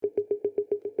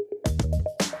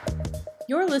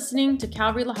You're listening to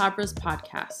Calvary La Habra's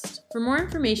podcast. For more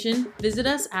information, visit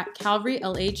us at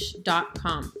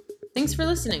calvarylh.com. Thanks for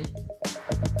listening.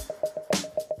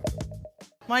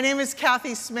 My name is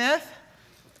Kathy Smith.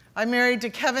 I'm married to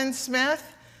Kevin Smith,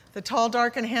 the tall,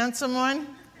 dark, and handsome one.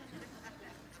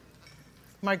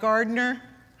 My gardener.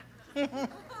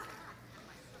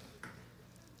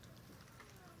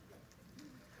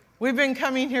 We've been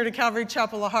coming here to Calvary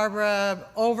Chapel La Habra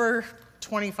over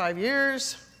 25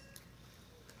 years.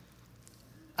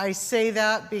 I say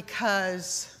that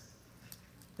because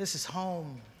this is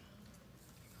home.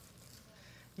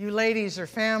 You ladies are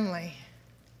family,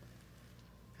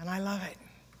 and I love it.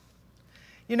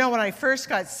 You know, when I first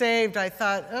got saved, I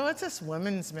thought, oh, what's this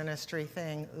women's ministry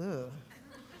thing? Ooh.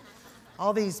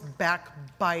 All these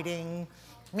backbiting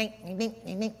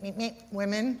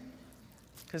women,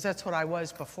 because that's what I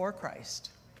was before Christ.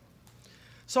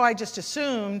 So I just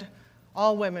assumed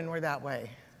all women were that way.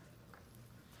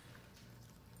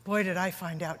 Boy, did I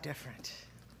find out different.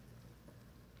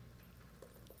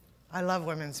 I love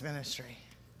women's ministry.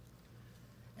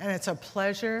 And it's a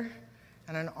pleasure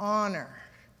and an honor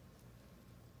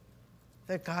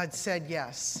that God said,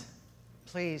 yes,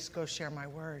 please go share my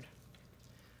word.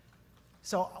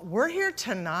 So we're here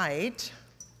tonight.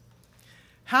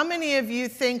 How many of you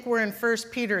think we're in 1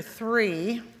 Peter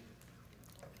 3,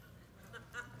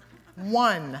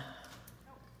 1?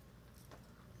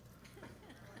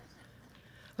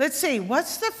 Let's see,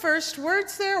 what's the first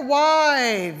words there?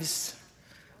 Wives.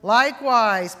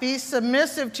 Likewise, be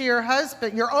submissive to your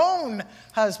husband, your own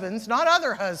husbands, not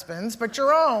other husbands, but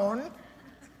your own.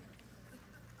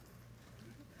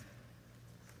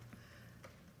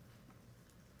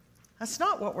 That's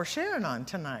not what we're sharing on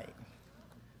tonight.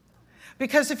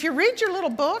 Because if you read your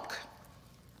little book,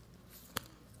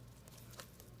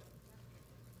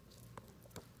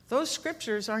 those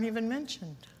scriptures aren't even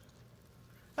mentioned.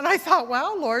 And I thought,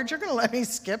 wow, Lord, you're going to let me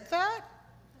skip that?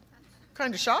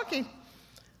 Kind of shocking.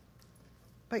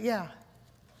 But yeah,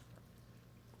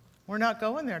 we're not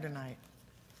going there tonight.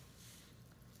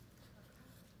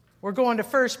 We're going to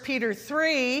 1 Peter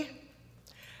 3,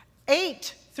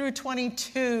 8 through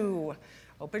 22.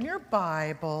 Open your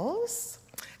Bibles.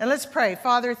 And let's pray.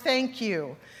 Father, thank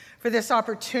you for this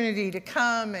opportunity to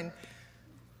come and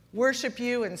worship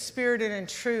you in spirit and in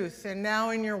truth. And now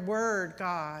in your word,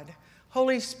 God,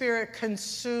 Holy Spirit,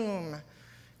 consume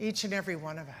each and every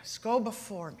one of us. Go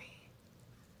before me.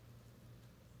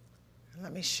 And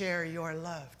let me share your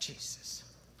love, Jesus,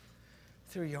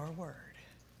 through your word.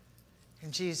 In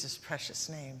Jesus' precious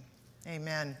name,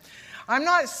 amen. I'm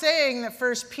not saying that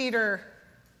 1 Peter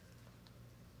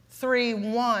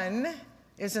 3:1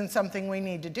 isn't something we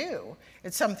need to do.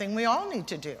 It's something we all need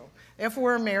to do. If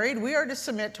we're married, we are to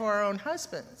submit to our own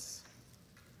husbands.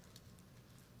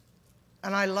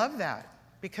 And I love that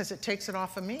because it takes it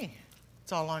off of me.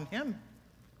 It's all on him.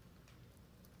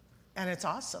 And it's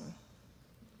awesome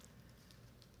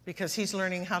because he's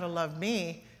learning how to love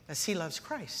me as he loves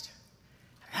Christ.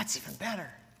 And that's even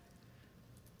better.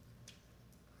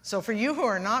 So for you who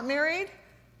are not married,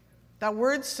 that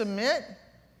word submit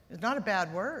is not a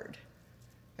bad word.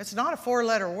 It's not a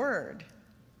 4-letter word.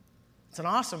 It's an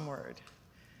awesome word.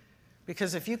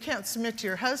 Because if you can't submit to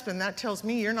your husband, that tells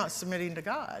me you're not submitting to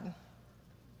God.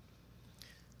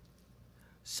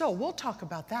 So we'll talk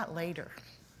about that later.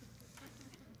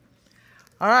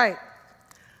 All right.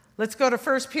 Let's go to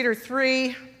 1 Peter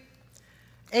 3,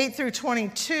 8 through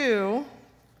 22.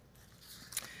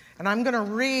 And I'm going to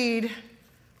read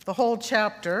the whole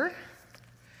chapter,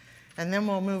 and then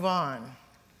we'll move on.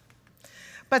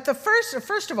 But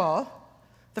first of all,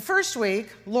 the first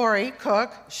week, Lori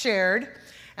Cook shared,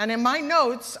 and in my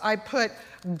notes, I put,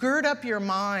 gird up your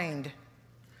mind.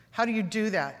 How do you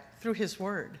do that? Through his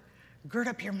word. Gird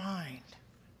up your mind.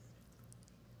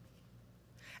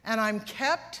 And I'm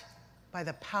kept by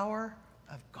the power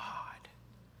of God.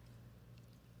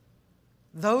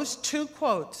 Those 2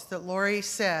 quotes that Lori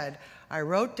said, I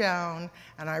wrote down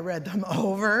and I read them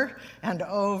over and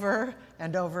over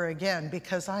and over again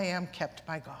because I am kept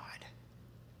by God.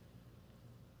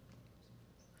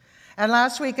 And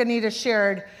last week, Anita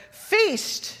shared,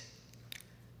 feast.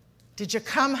 Did you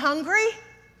come hungry?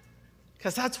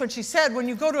 Because that's what she said. When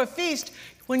you go to a feast,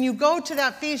 when you go to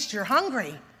that feast, you're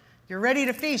hungry. You're ready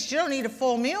to feast. You don't need a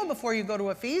full meal before you go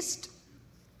to a feast.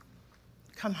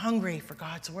 Come hungry for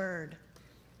God's word.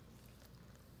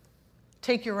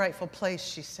 Take your rightful place,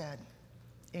 she said,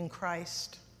 in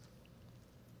Christ.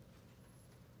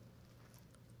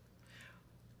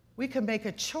 We can make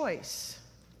a choice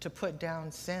to put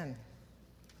down sin.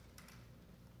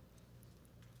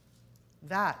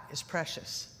 That is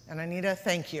precious. And Anita,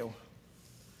 thank you.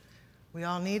 We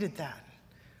all needed that.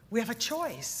 We have a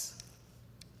choice.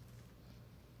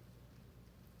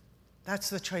 That's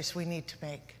the choice we need to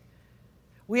make.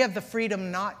 We have the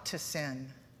freedom not to sin.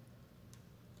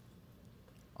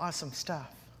 Awesome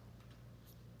stuff.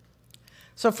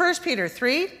 So 1 Peter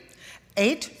 3,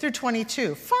 8 through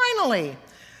 22. Finally,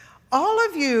 all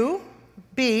of you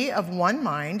be of one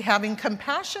mind, having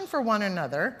compassion for one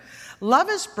another, love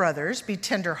as brothers, be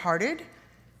tender-hearted,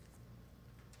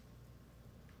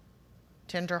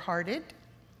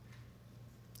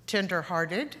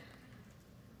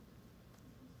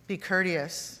 be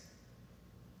courteous,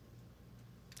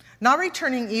 not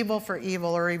returning evil for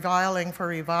evil or reviling for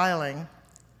reviling,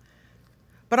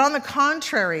 but on the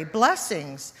contrary,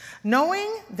 blessings, knowing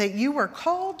that you were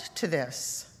called to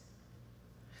this,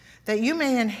 that you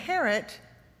may inherit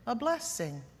a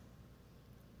blessing.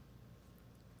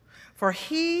 For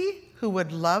he who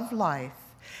would love life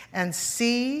and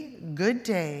see good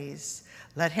days,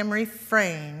 let him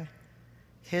refrain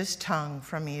his tongue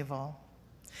from evil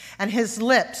and his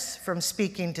lips from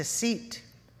speaking deceit.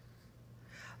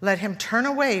 Let him turn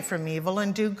away from evil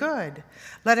and do good.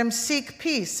 Let him seek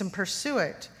peace and pursue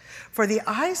it. For the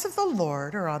eyes of the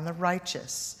Lord are on the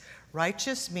righteous.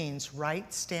 Righteous means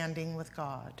right standing with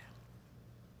God.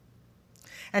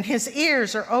 And his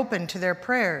ears are open to their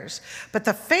prayers. But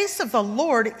the face of the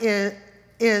Lord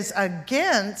is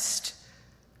against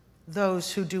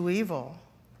those who do evil.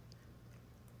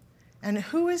 And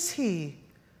who is he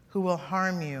who will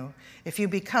harm you if you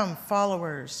become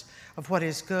followers of what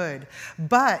is good?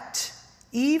 But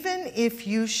even if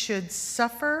you should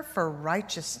suffer for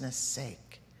righteousness'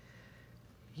 sake,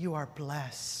 you are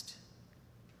blessed.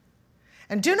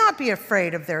 And do not be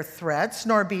afraid of their threats,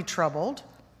 nor be troubled,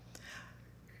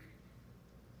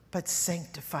 but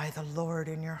sanctify the Lord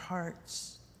in your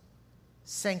hearts.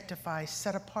 Sanctify,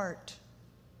 set apart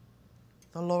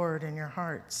the Lord in your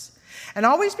hearts. And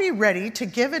always be ready to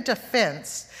give a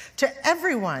defense to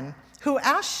everyone who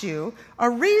asks you a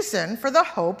reason for the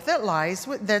hope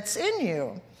that's in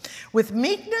you, with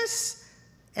meekness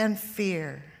and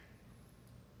fear,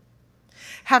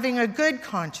 having a good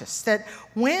conscience, that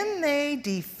when they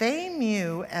defame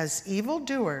you as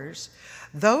evildoers,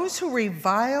 those who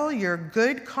revile your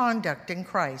good conduct in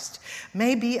Christ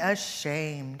may be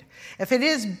ashamed. If it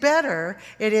is better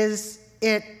if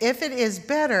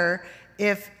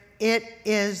it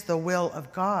is the will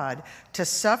of God to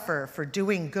suffer for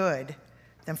doing good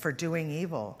than for doing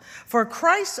evil. For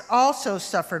Christ also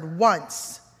suffered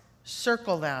once.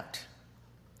 Circle that.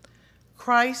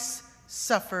 Christ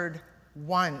suffered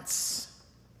once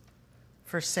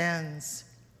for sins,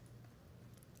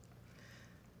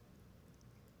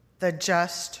 the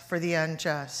just for the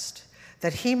unjust,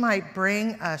 that he might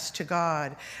bring us to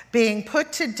God, being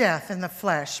put to death in the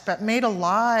flesh, but made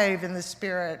alive in the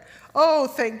spirit. Oh,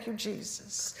 thank you,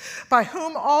 Jesus. By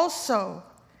whom also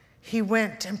he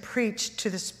went and preached to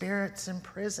the spirits in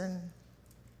prison,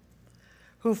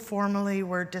 who formerly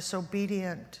were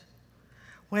disobedient,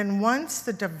 when once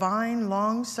the divine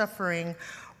long-suffering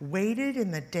waited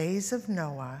in the days of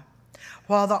Noah,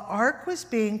 while the ark was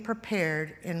being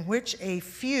prepared, in which a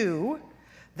few,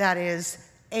 that is,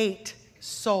 8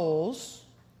 souls,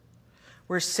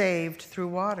 were saved through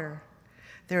water.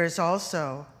 There is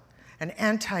also an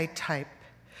antitype,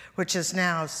 which is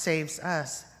now saves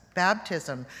us,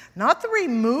 baptism, not the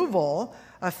removal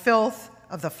of filth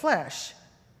of the flesh,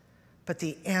 but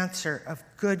the answer of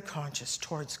good conscience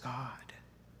towards God,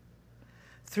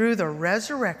 through the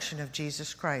resurrection of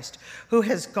Jesus Christ, who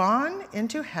has gone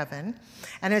into heaven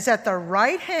and is at the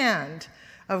right hand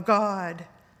of God,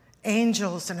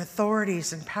 angels and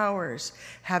authorities and powers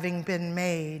having been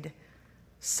made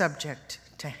subject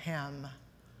to him.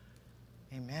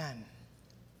 Amen.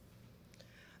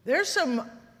 There's some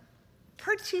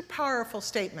pretty powerful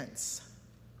statements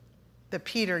that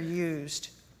Peter used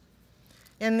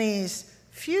in these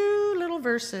few little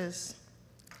verses.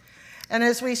 And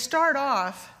as we start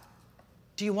off,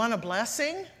 do you want a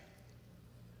blessing?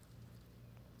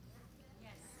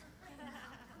 Yes.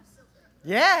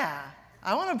 Yeah,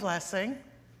 I want a blessing.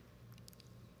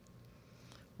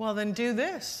 Well, then do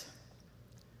this.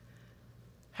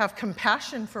 Have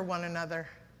compassion for one another.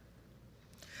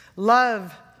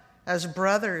 Love as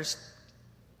brothers,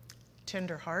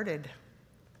 tender-hearted,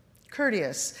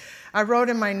 courteous. I wrote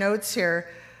in my notes here,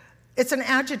 it's an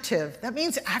adjective. That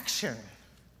means action,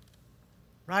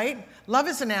 right? Love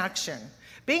is an action.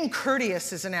 Being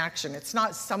courteous is an action. It's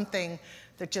not something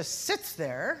that just sits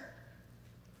there.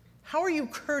 How are you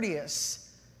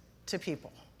courteous to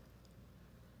people,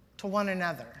 to one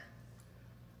another,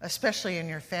 especially in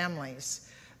your families?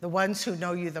 The ones who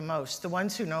know you the most, the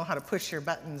ones who know how to push your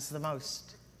buttons the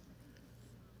most.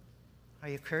 Are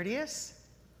you courteous?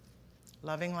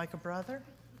 Loving like a brother?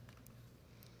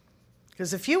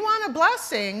 Because if you want a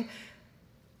blessing,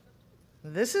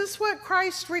 this is what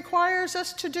Christ requires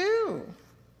us to do.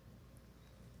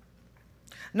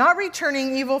 Not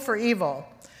returning evil for evil.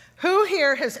 Who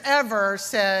here has ever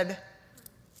said,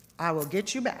 I will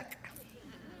get you back?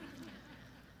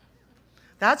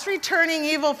 That's returning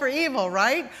evil for evil,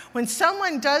 right? When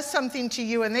someone does something to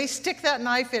you and they stick that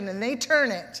knife in and they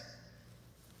turn it.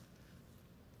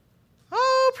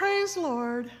 Oh, praise the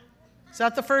Lord. Is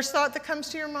that the first thought that comes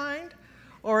to your mind?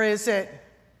 Or is it,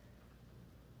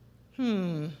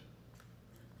 You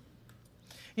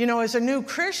know, as a new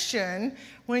Christian,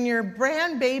 when you're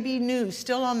brand baby new,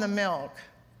 still on the milk,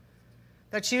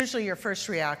 that's usually your first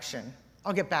reaction.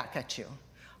 I'll get back at you.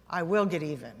 I will get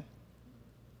even.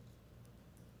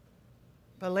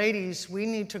 But ladies, we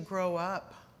need to grow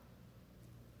up.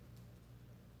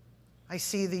 I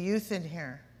see the youth in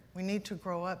here. We need to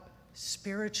grow up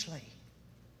spiritually.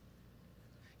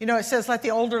 You know, it says, let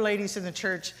the older ladies in the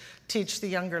church teach the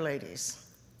younger ladies.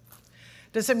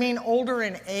 Does it mean older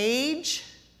in age?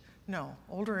 No,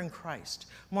 older in Christ,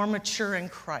 more mature in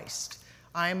Christ.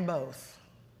 I'm both.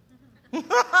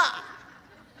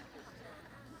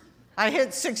 I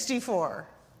hit 64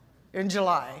 in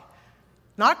July.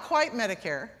 Not quite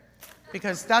Medicare,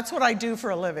 because that's what I do for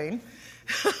a living.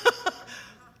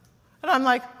 And I'm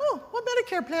like, oh, what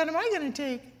Medicare plan am I going to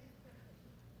take?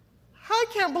 I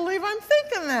can't believe I'm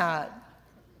thinking that.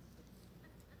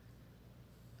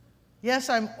 Yes,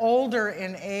 I'm older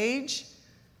in age,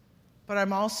 but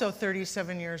I'm also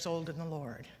 37 years old in the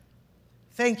Lord.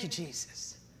 Thank you,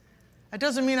 Jesus. That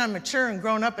doesn't mean I'm mature and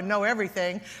grown up and know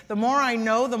everything. The more I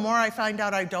know, the more I find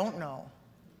out I don't know.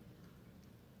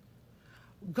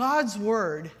 God's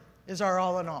word is our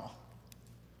all in all.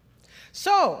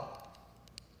 So,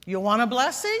 you want a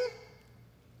blessing?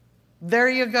 There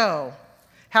you go.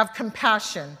 Have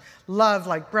compassion, love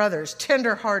like brothers,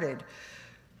 tender-hearted,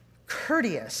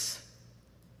 courteous.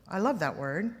 I love that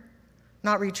word.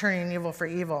 Not returning evil for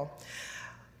evil.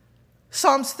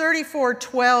 Psalms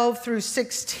 34:12 through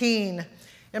 16.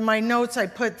 In my notes, I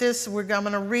put this. I'm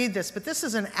going to read this, but this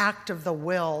is an act of the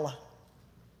will.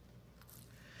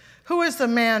 Who is the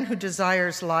man who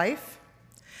desires life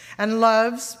and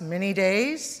loves many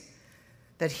days,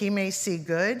 that he may see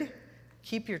good?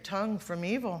 Keep your tongue from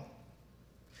evil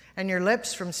and your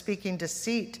lips from speaking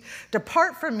deceit.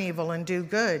 Depart from evil and do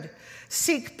good.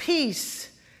 Seek peace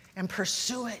and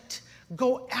pursue it.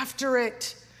 Go after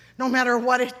it, no matter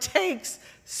what it takes.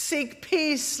 Seek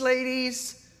peace,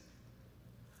 ladies.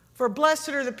 For blessed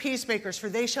are the peacemakers, for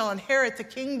they shall inherit the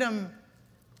kingdom.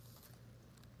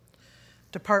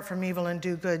 Depart from evil and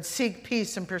do good. Seek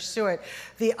peace and pursue it.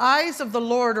 The eyes of the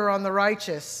Lord are on the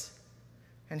righteous,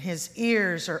 and his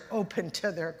ears are open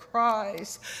to their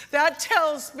cries. That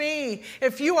tells me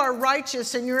if you are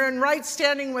righteous and you're in right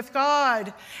standing with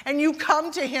God, and you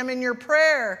come to him in your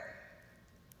prayer,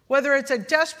 whether it's a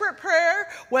desperate prayer,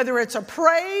 whether it's a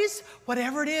praise,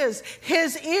 whatever it is,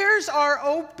 his ears are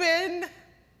open. And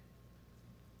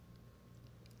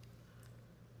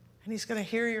he's going to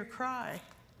hear your cry.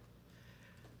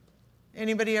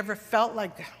 Anybody ever felt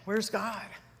like, where's God?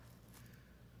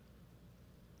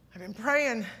 I've been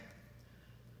praying.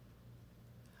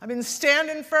 I've been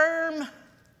standing firm.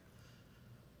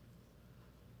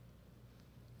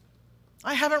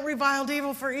 I haven't reviled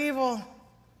evil for evil.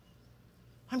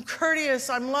 I'm courteous.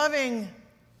 I'm loving.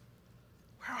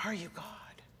 Where are you, God?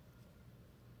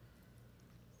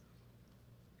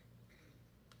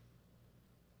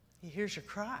 He hears your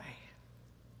cry.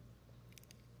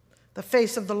 The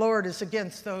face of the Lord is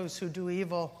against those who do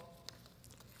evil.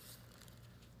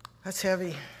 That's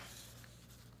heavy.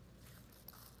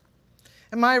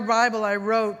 In my Bible, I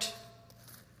wrote,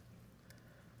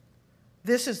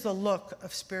 this is the look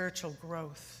of spiritual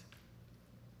growth.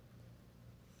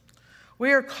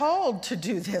 We are called to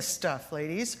do this stuff,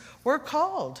 ladies. We're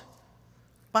called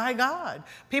by God.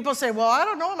 People say, well, I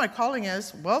don't know what my calling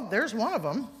is. Well, there's one of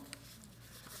them.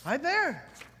 Right there.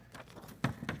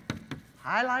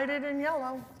 Highlighted in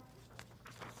yellow.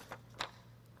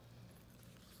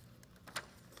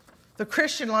 The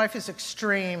Christian life is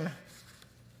extreme.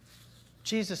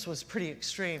 Jesus was pretty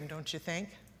extreme, don't you think?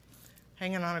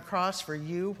 Hanging on a cross for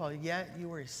you while yet you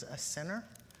were a sinner.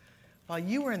 While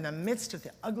you were in the midst of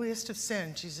the ugliest of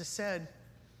sin, Jesus said,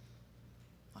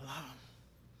 I love them.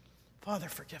 Father,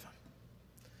 forgive them.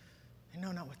 They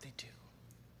know not what they do.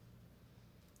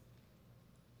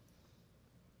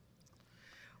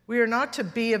 We are not to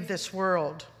be of this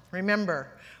world. Remember,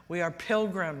 we are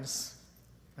pilgrims.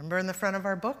 Remember in the front of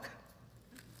our book?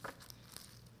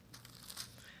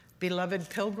 Beloved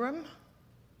pilgrim.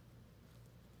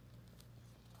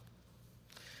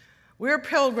 We're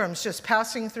pilgrims just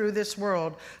passing through this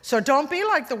world. So don't be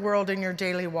like the world in your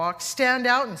daily walk. Stand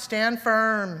out and stand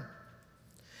firm.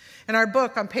 In our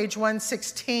book on page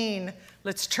 116,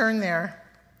 let's turn there.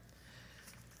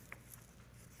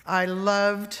 I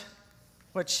loved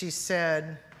what she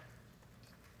said.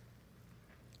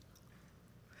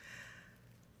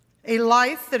 A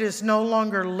life that is no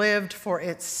longer lived for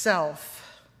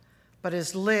itself, but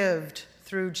is lived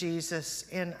through Jesus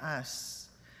in us,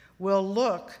 will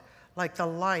look like the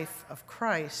life of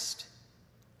Christ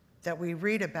that we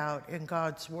read about in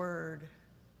God's Word,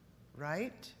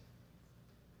 right?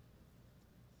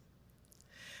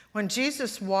 When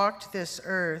Jesus walked this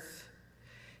earth,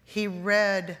 he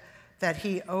read that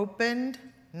he opened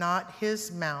not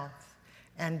his mouth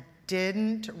and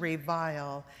didn't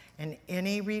revile in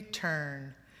any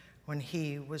return when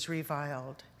he was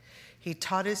reviled. He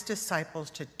taught his disciples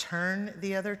to turn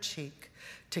the other cheek,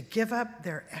 to give up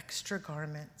their extra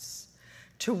garments,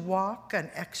 to walk an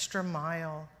extra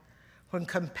mile when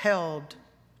compelled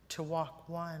to walk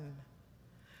one,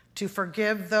 to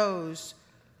forgive those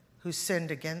who sinned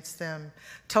against them,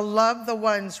 to love the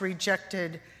ones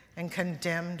rejected and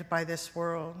condemned by this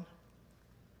world.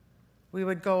 We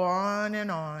would go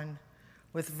on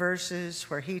with verses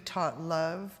where he taught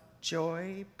love,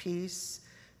 joy, peace,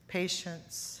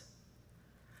 patience.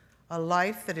 A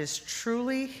life that is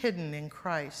truly hidden in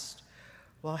Christ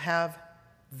will have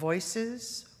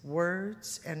voices,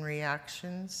 words, and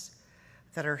reactions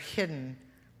that are hidden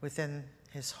within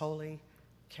his holy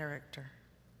character.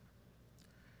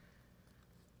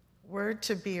 We're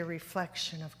to be a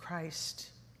reflection of Christ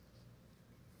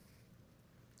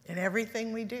in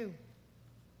everything we do.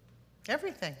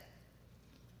 Everything.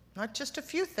 Not just a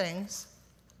few things,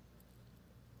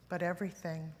 but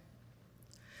everything.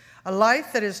 A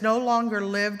life that is no longer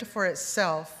lived for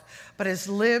itself, but is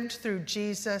lived through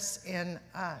Jesus in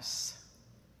us.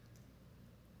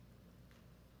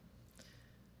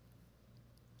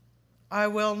 I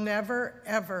will never,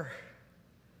 ever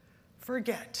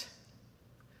forget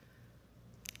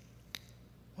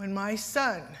when my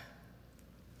son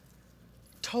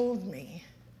told me,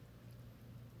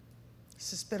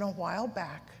 this has been a while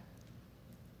back,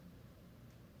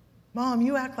 Mom,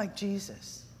 you act like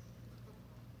Jesus.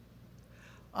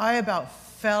 I about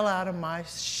fell out of my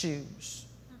shoes.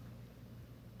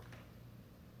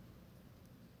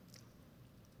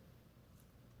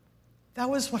 That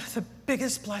was one of the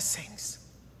biggest blessings.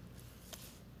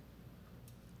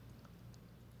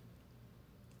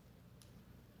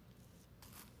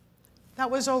 That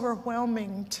was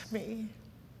overwhelming to me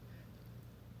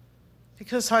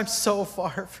because I'm so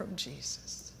far from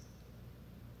Jesus.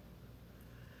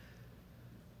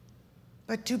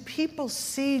 But do people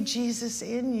see Jesus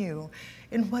in you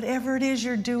in whatever it is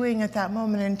you're doing at that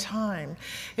moment in time?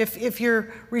 If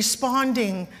you're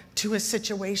responding to a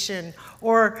situation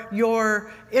or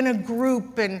you're in a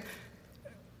group, and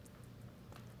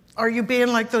are you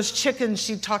being like those chickens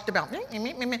she talked about,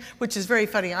 which is very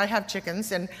funny. I have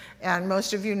chickens, and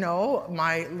most of you know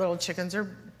my little chickens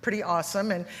are pretty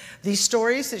awesome. And these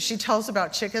stories that she tells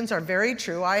about chickens are very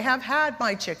true. I have had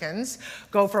my chickens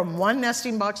go from one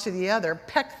nesting box to the other,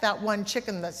 peck that one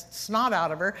chicken that's snot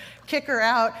out of her, kick her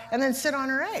out, and then sit on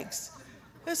her eggs.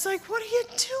 It's like, what are you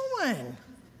doing?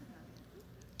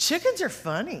 Chickens are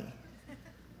funny.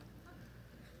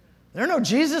 There's no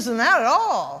Jesus in that at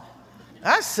all.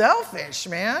 That's selfish,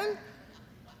 man.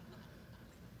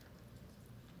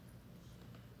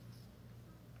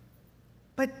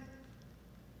 But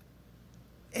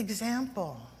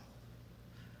example.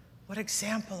 What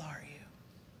example are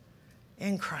you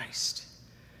in Christ?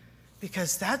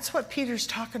 Because that's what Peter's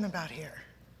talking about here.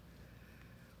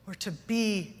 We're to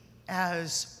be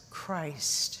as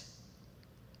Christ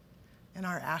in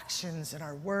our actions, in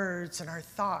our words, in our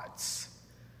thoughts.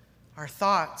 Our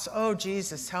thoughts, oh,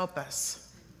 Jesus, help us.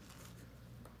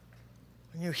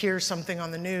 When you hear something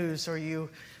on the news or you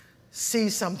see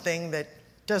something that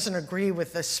doesn't agree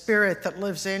with the spirit that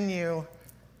lives in you,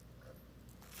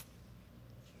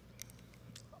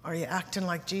 are you acting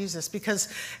like Jesus? Because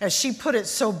as she put it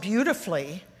so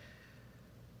beautifully,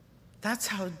 that's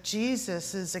how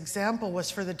Jesus' example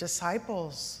was for the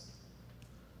disciples.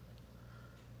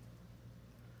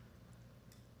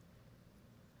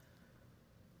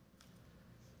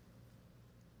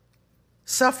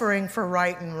 Suffering for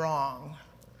right and wrong.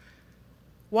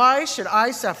 Why should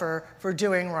I suffer for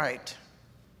doing right?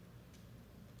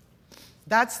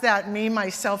 That's that me,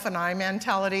 myself, and I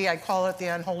mentality. I call it the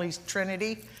unholy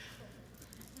trinity.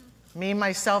 Me,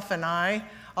 myself, and I.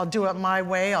 I'll do it my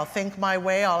way. I'll think my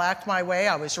way. I'll act my way.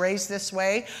 I was raised this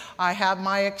way. I have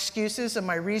my excuses and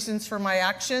my reasons for my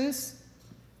actions.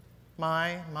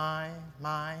 My,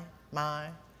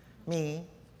 me.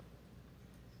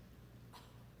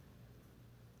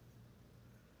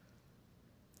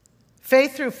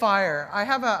 Faith through fire. I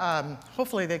have a,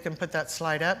 hopefully they can put that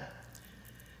slide up.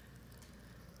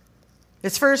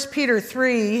 It's 1 Peter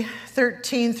 3,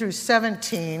 13 through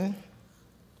 17.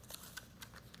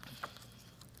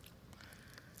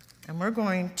 And we're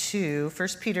going to 1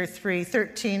 Peter 3,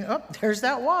 13. Oh, there's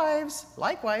that, wives.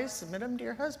 Likewise, submit them to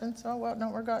your husbands. Oh, well, no,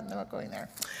 we're not going there.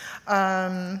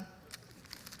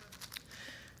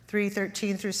 3,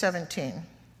 13 through 17.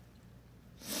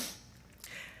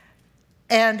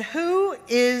 And who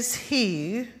is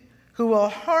he who will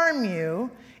harm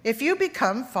you if you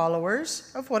become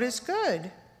followers of what is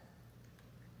good?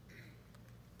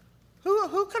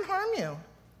 Who can harm you?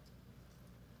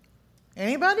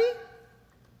 Anybody?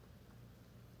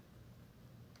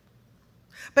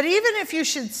 But even if you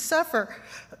should suffer,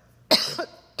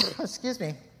 excuse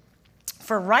me,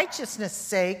 for righteousness'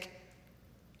 sake,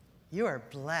 you are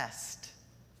blessed.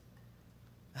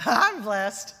 I'm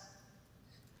blessed.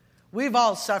 We've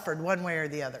all suffered one way or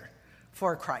the other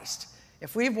for Christ.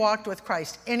 If we've walked with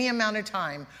Christ any amount of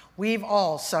time, we've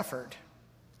all suffered.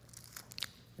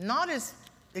 Not as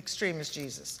extreme as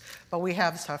Jesus, but we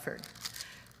have suffered.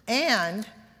 And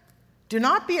do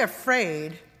not be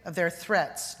afraid of their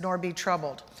threats, nor be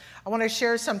troubled. I want to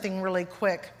share something really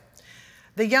quick.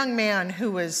 The young man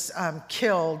who was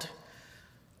killed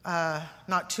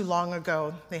not too long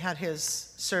ago, they had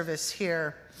his service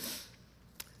here,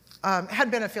 had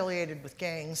been affiliated with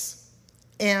gangs.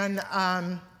 And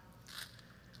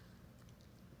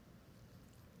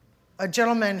a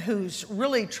gentleman who's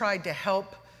really tried to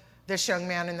help this young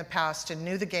man in the past and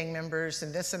knew the gang members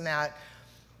and this and that,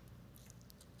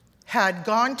 had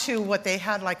gone to what they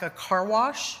had like a car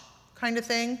wash kind of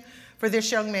thing for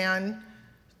this young man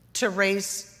to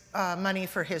raise money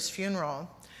for his funeral.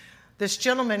 This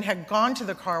gentleman had gone to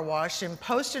the car wash and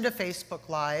posted a Facebook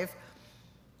Live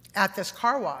at this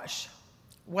car wash.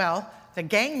 Well, the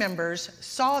gang members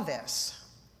saw this.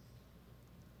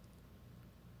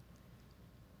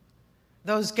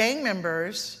 Those gang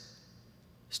members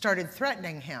started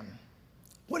threatening him.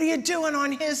 What are you doing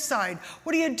on his side?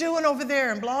 What are you doing over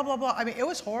there? And blah, blah, blah. I mean, it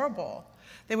was horrible.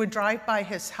 They would drive by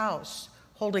his house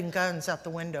holding guns out the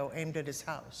window aimed at his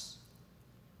house.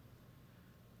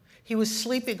 He was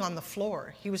sleeping on the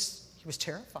floor. He was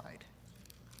terrified.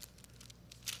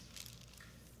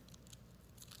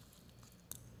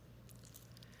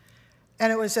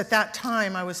 And it was at that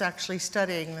time I was actually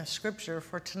studying the scripture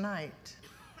for tonight.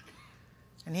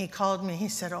 And he called me. He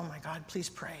said, "Oh my God, please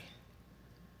pray."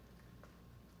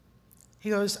 He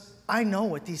goes, "I know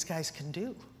what these guys can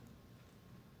do.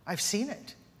 I've seen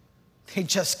it. They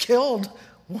just killed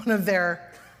one of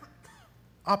their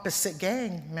opposite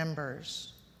gang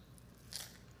members.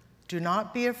 Do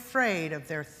not be afraid of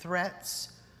their threats,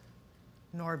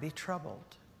 nor be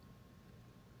troubled.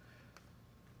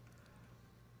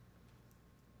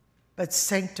 But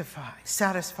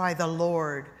satisfy the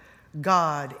Lord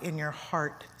God in your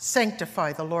heart.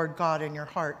 Sanctify the Lord God in your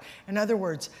heart." In other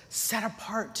words, set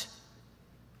apart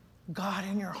God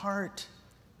in your heart.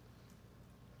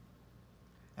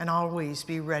 And always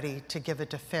be ready to give a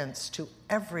defense to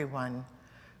everyone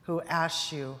who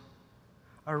asks you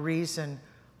a reason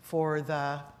for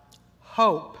the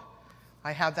hope.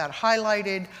 I have that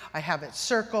highlighted. I have it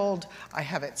circled. I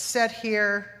have it set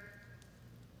here.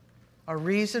 A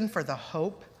reason for the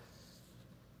hope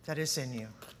that is in you.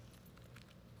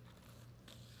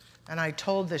 And I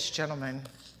told this gentleman,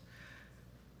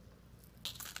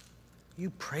 you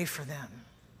pray for them.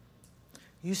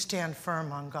 You stand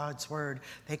firm on God's word.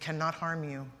 They cannot harm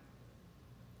you.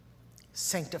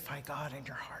 Sanctify God in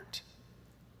your heart.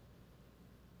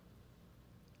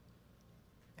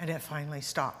 And it finally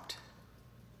stopped.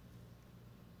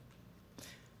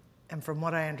 And from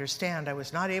what I understand, I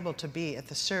was not able to be at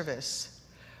the service,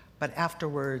 but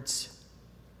afterwards,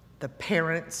 the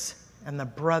parents and the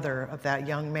brother of that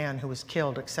young man who was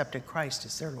killed accepted Christ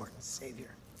as their Lord and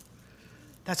Savior.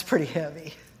 That's pretty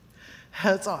heavy.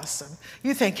 That's awesome.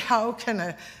 You think, how can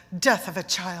a death of a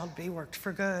child be worked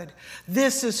for good?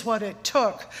 This is what it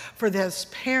took for those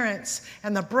parents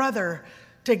and the brother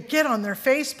to get on their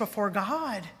face before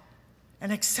God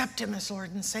and accept him as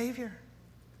Lord and Savior.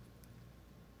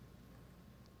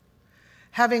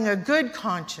 Having a good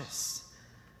conscience.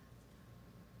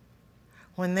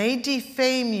 When they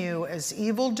defame you as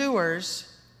evildoers,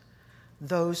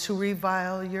 those who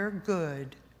revile your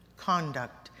good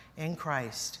conduct in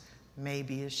Christ may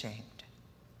be ashamed.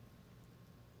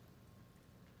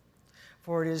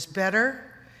 For it is better,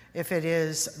 if it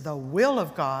is the will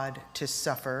of God to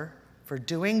suffer for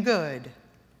doing good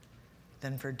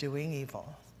than for doing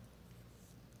evil.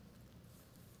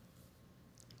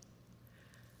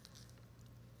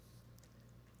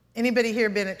 Anybody here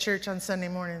been at church on Sunday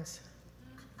mornings?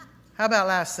 How about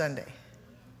last Sunday?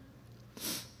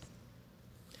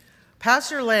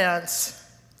 Pastor Lance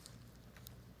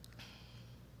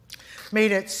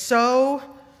made it so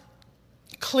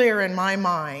clear in my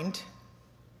mind,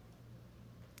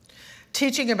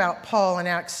 teaching about Paul in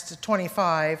Acts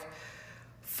 25,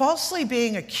 falsely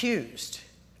being accused.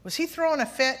 Was he throwing a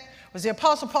fit? Was the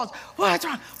Apostle Paul, what's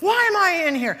wrong? Why am I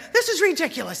in here? This is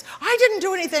ridiculous. I didn't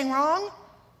do anything wrong.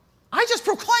 I just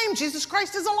proclaimed Jesus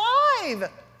Christ is alive.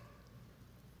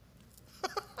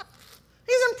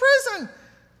 He's in prison.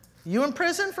 You in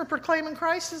prison for proclaiming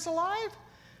Christ is alive?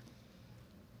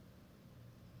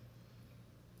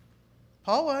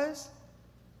 Paul was,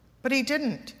 but he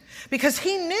didn't, because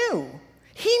he knew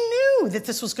that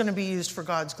this was going to be used for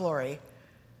God's glory.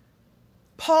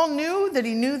 Paul knew that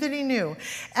he knew that he knew.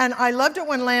 And I loved it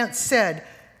when Lance said,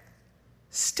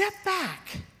 step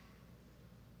back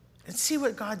and see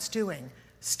what God's doing.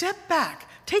 Step back.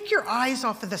 Take your eyes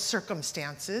off of the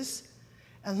circumstances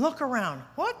and look around.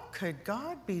 What could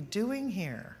God be doing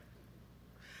here?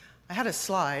 I had a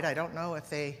slide. I don't know if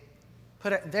they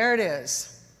put it. There it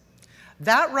is.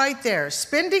 That right there,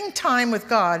 spending time with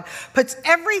God, puts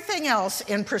everything else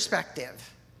in perspective.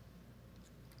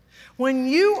 When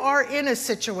you are in a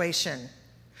situation,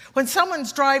 when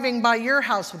someone's driving by your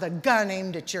house with a gun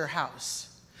aimed at your house,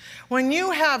 when you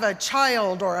have a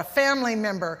child or a family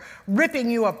member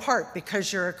ripping you apart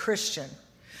because you're a Christian,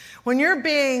 when you're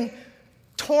being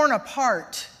torn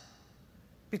apart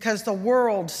because the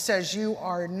world says you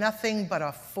are nothing but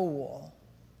a fool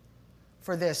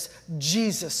for this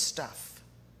Jesus stuff,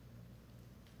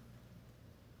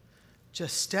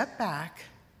 just step back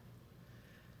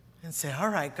and say, all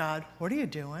right, God, what are you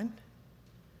doing?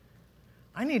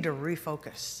 I need to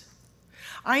refocus.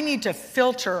 I need to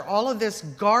filter all of this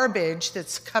garbage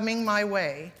that's coming my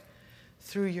way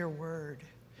through your word,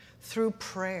 through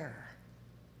prayer.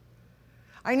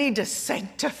 I need to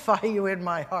sanctify you in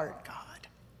my heart, God.